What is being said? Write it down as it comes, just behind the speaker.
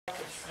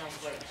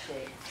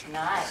shake.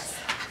 Nice.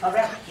 All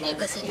right,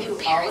 let's do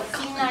all of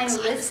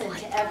C9. Listen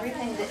to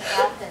everything that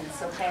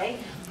happens, okay?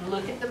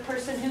 Look at the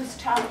person who's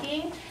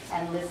talking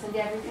and listen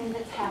to everything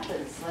that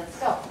happens. Let's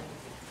go.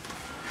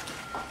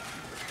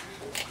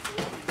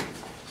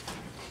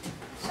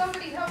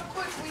 Somebody help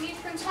quick. We need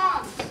Prince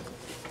Hans.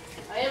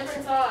 I am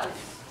Prince Hans.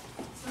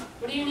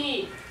 What do you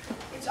need?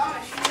 It's Anna.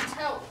 She needs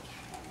help.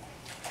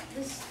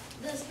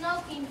 The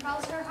Snow King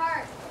froze her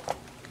heart.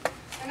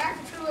 An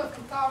act of true love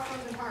can thaw a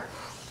frozen heart.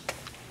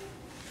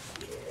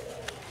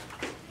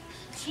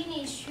 She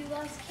needs true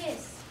love's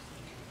kiss.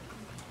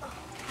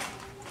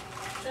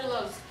 True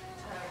love's.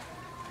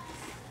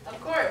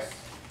 Of course.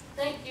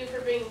 Thank you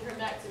for bringing her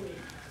back to me.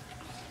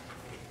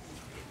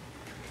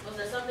 Was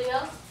there something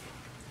else?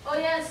 Oh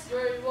yes,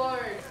 your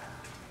reward.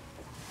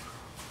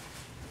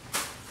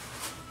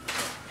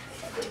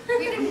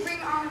 We didn't bring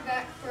Anna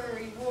back for a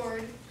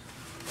reward.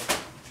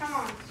 Come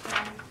on,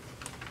 son.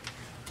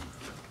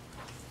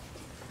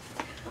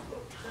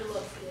 True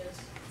love's kiss.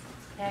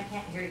 I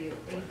can't hear you.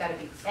 You've got to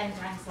be 10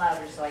 times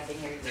louder so I can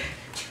hear you.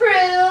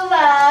 True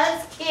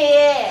love's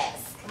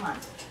kiss. Come on.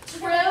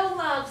 True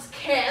love's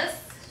kiss.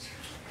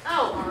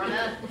 Oh,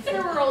 Anna, if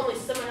there were only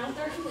someone out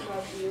there who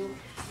loved you.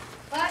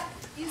 But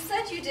you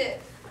said you did.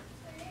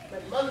 My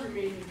mother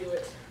made me do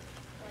it.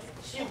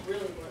 She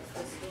really wants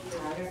this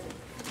kingdom.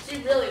 She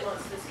really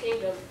wants this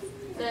kingdom.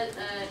 Then,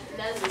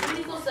 and as a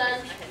beautiful son,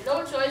 I had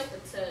no choice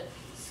but to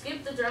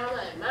skip the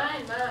drama and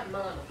mind my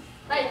mama.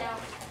 Right now.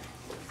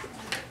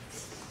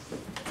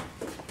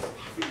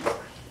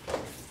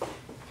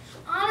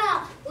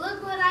 Anna,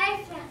 look what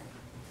I found.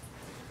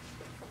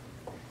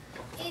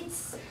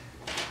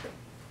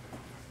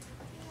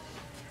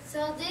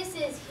 So this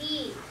is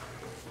he.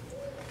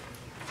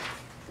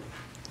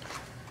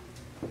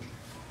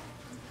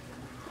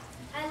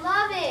 I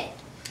love it.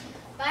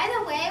 By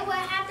the way, what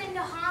happened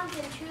to Hans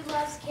and True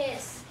Love's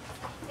kiss?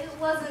 It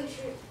wasn't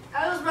true.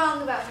 I was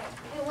wrong about him.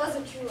 It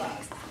wasn't true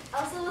love.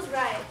 Elsa was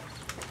right.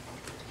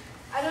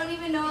 I don't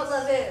even know what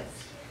love is.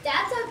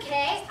 That's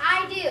okay.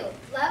 I do.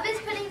 Love is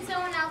putting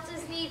someone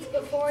else's needs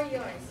before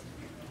yours.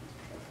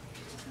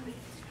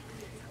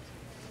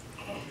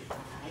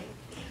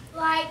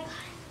 Like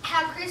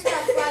how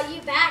Kristoff brought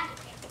you back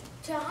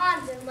to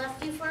Hans and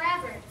left you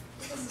forever.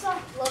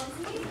 Kristoff loves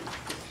me?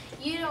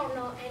 You don't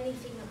know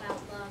anything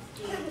about love,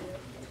 do you?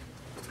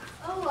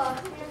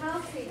 Oh, you're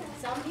melting.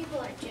 Some people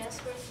are just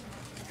for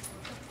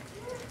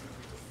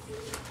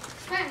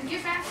Pen,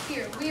 get back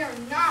here. We are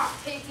not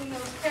taking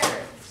those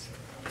carrots.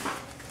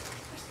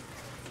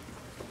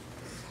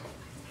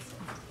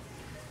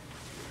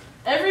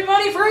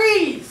 Everybody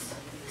freeze!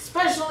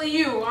 Especially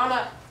you,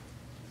 Anna.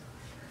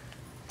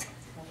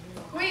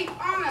 Wait,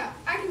 Anna,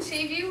 I can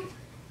save you.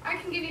 I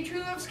can give you True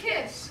Love's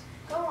kiss.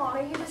 Go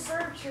on, you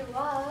deserve true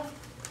love.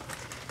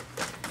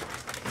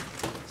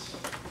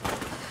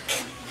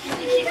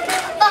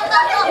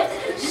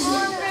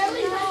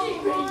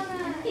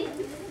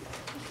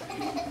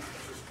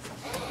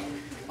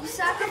 You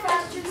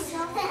sacrificed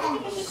yourself.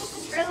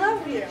 I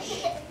love you.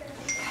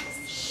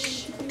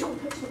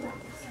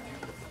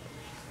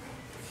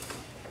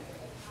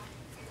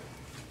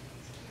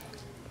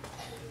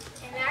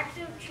 An act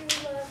of true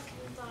love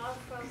can thaw a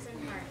frozen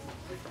heart.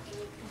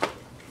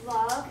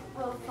 Love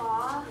will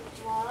thaw.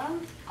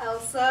 Love.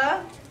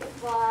 Elsa.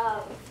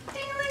 Love.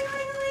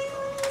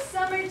 Ding-a-ling-a-ling-a-ling.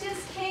 Summer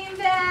just came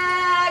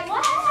back. Oh,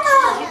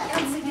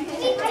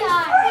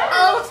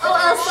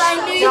 Elsa, I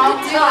knew you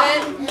could do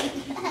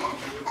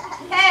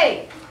it. Hey,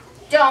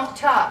 don't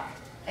talk.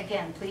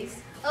 Again,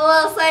 please. Oh,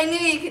 Elsa, I knew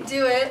you could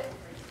do it.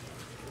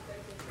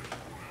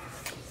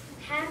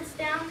 Hands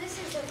down, this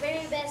is the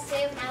very best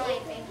day of my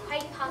life and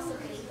quite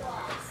possibly the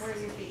last. Where are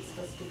your feet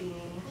supposed to be,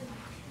 Amy?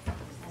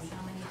 And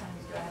how many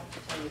times do I have to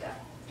tell you that?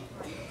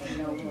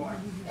 No more,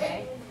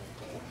 okay?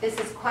 This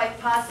is quite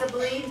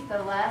possibly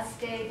the last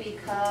day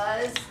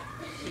because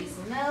she's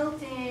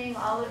melting.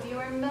 All of you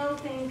are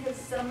melting because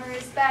summer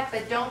is back,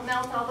 but don't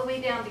melt all the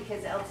way down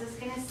because Elsa's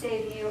going to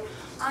save you.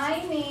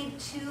 I need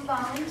 2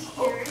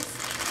 volunteers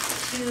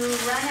to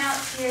run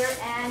out here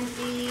and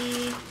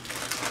be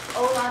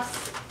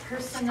Olaf's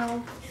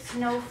personal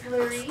snow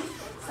flurry.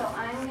 So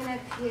I'm going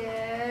to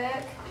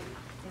pick,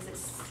 is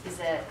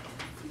it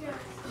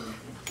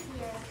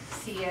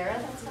Sierra?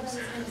 That's what I was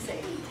going to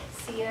say.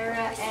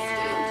 Sierra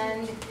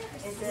and,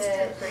 is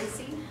it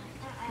Gracie?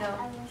 No,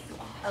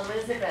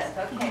 Elizabeth.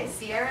 Okay,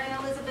 Sierra and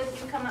Elizabeth,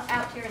 you come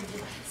out here and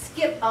just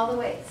skip all the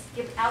way.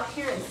 Skip out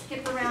here and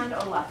skip around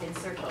Olaf in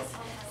circles.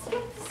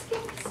 Skip,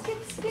 skip,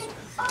 skip, skip.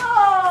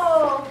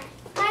 Oh!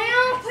 My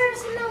own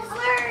personal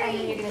flurry! And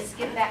then you're going to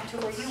skip back to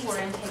where you were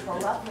and take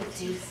Olaf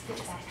with you.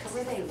 Skip back to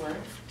where they were.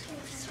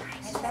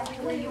 Right back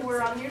to where you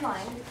were on your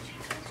line.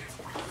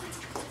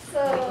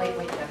 So,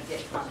 Wait, gotta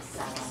get on the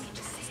side.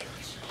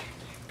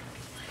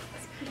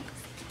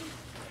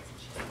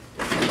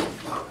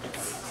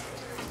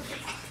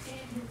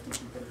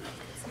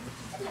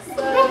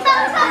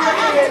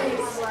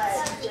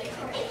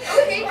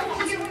 Okay,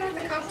 can you get one of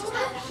the couple?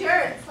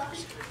 sure.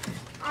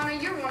 Anna,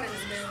 you're one in a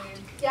million.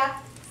 Yeah,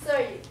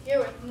 sorry. You're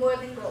worth more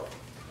than gold.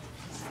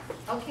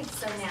 Okay,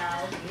 so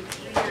now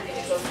you are going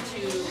to go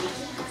to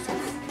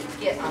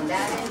get on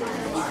that end of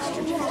the line.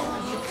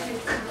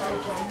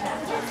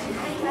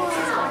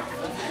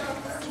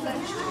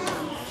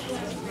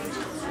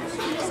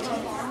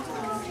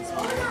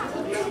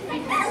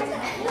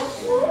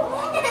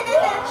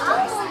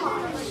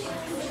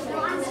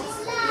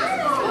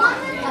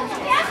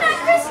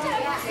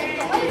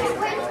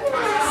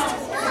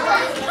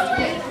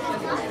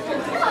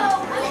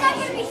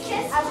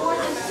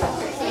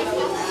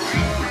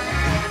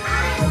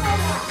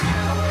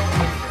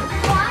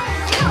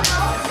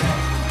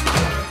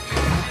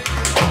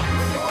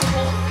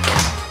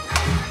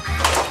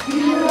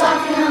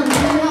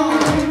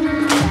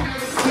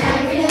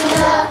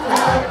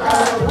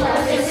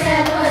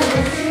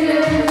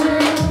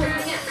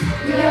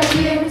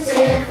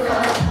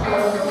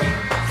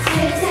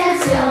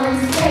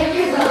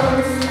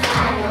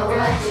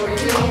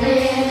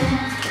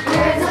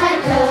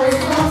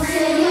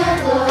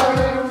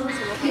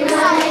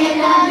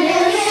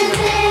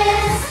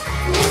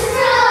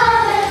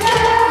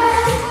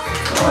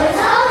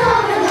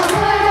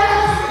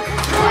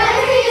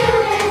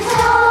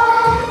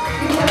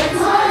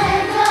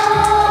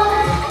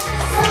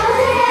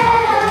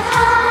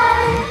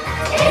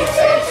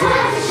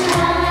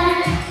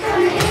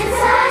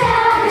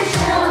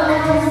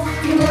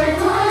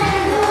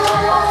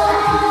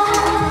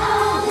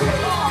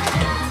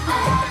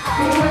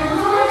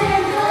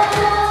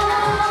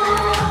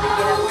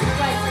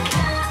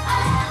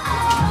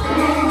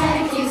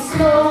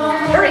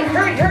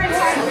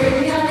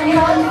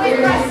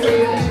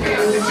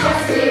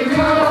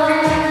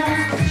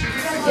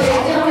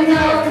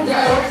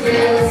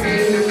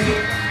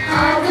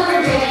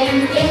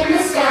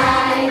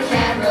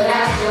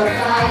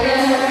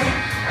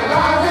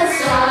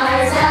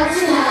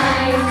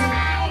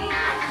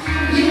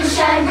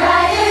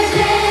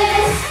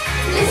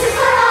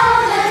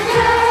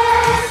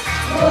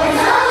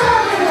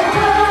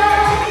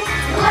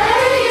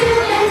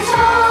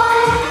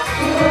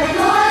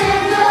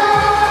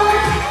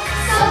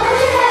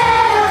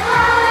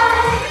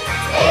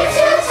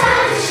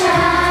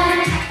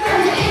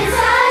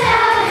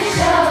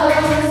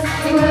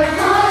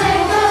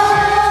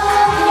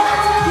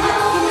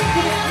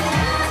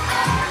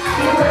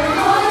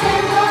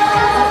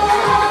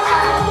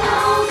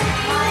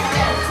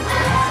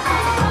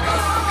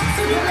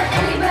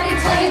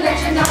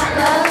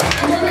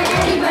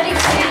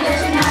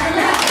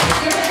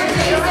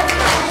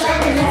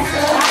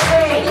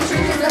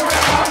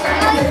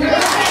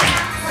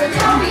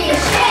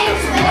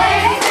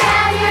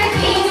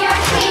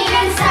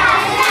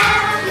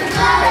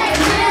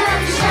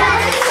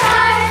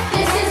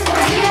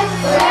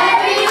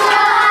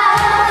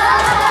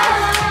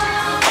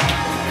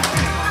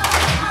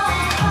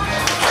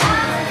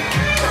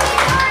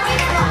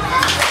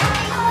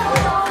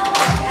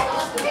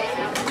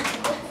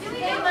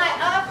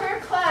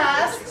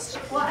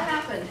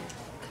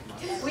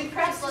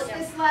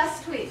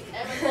 Last week.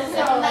 So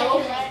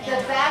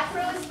the back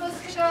row is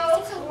supposed to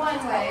go to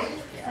one way,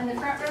 and the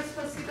front row is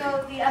supposed to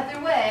go the other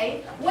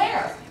way.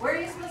 Where? Where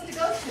are you supposed to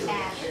go to?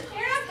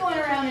 You're not going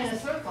around in a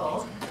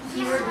circle.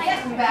 You're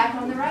getting back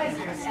on the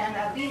risers. And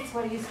upbeats,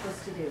 what are you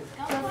supposed to do?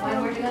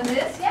 When we're doing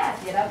this, yeah,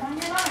 get up on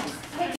your lines.